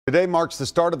Today marks the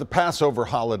start of the Passover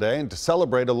holiday, and to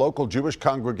celebrate, a local Jewish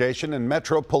congregation and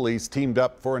Metro Police teamed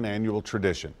up for an annual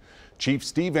tradition. Chief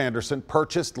Steve Anderson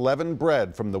purchased leavened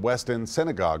bread from the West End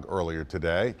Synagogue earlier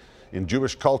today. In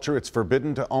Jewish culture, it's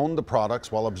forbidden to own the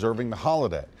products while observing the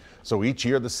holiday. So each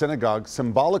year, the synagogue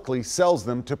symbolically sells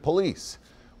them to police.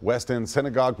 West End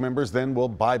Synagogue members then will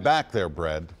buy back their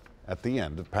bread at the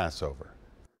end of Passover.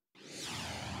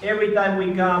 Every time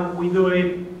we come, we do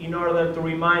it in order to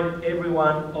remind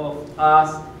everyone of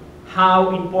us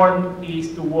how important it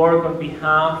is to work on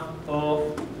behalf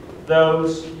of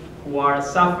those who are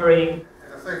suffering.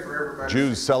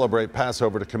 Jews celebrate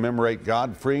Passover to commemorate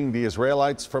God freeing the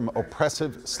Israelites from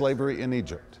oppressive slavery in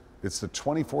Egypt. It's the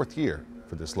 24th year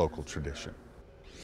for this local tradition.